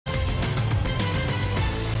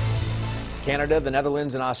Canada, the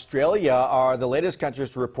Netherlands, and Australia are the latest countries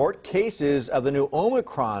to report cases of the new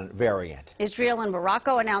Omicron variant. Israel and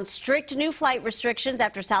Morocco announced strict new flight restrictions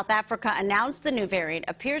after South Africa announced the new variant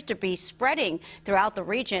appears to be spreading throughout the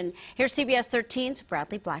region. Here's CBS 13's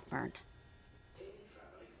Bradley Blackburn.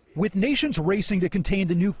 With nations racing to contain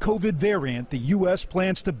the new COVID variant, the U.S.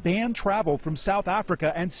 plans to ban travel from South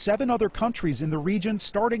Africa and 7 other countries in the region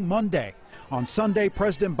starting Monday. On Sunday,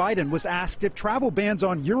 President Biden was asked if travel bans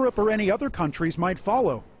on Europe or any other countries might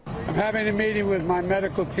follow. I'm having a meeting with my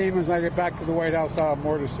medical team as I get back to the White House. I'll have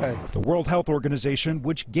more to say. The World Health Organization,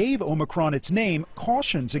 which gave Omicron its name,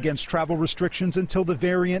 cautions against travel restrictions until the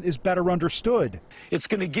variant is better understood. It's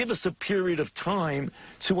going to give us a period of time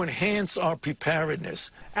to enhance our preparedness.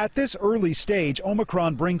 At this early stage,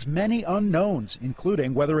 Omicron brings many unknowns,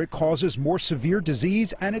 including whether it causes more severe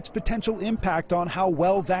disease and its potential impact on how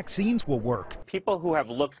well vaccines will work. People who have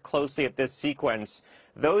looked closely at this sequence,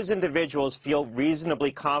 those individuals feel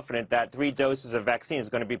reasonably confident that 3 doses of vaccine is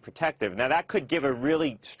going to be protective. Now, that could give a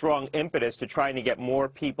really strong impetus to trying to get more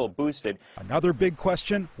people boosted. Another big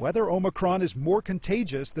question, whether Omicron is more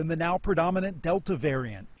contagious than the now predominant Delta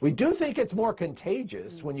variant. We do think it's more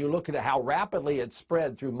contagious when you look at how rapidly it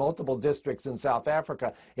spread through multiple districts in South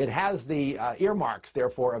Africa. It has the earmarks,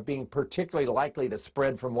 therefore, of being particularly likely to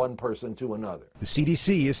spread from one person to another. The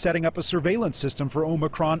CDC is setting up a surveillance system for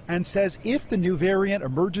Omicron and says if the new variant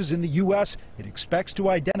emerges in the U.S., it expects to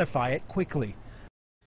identify it quickly.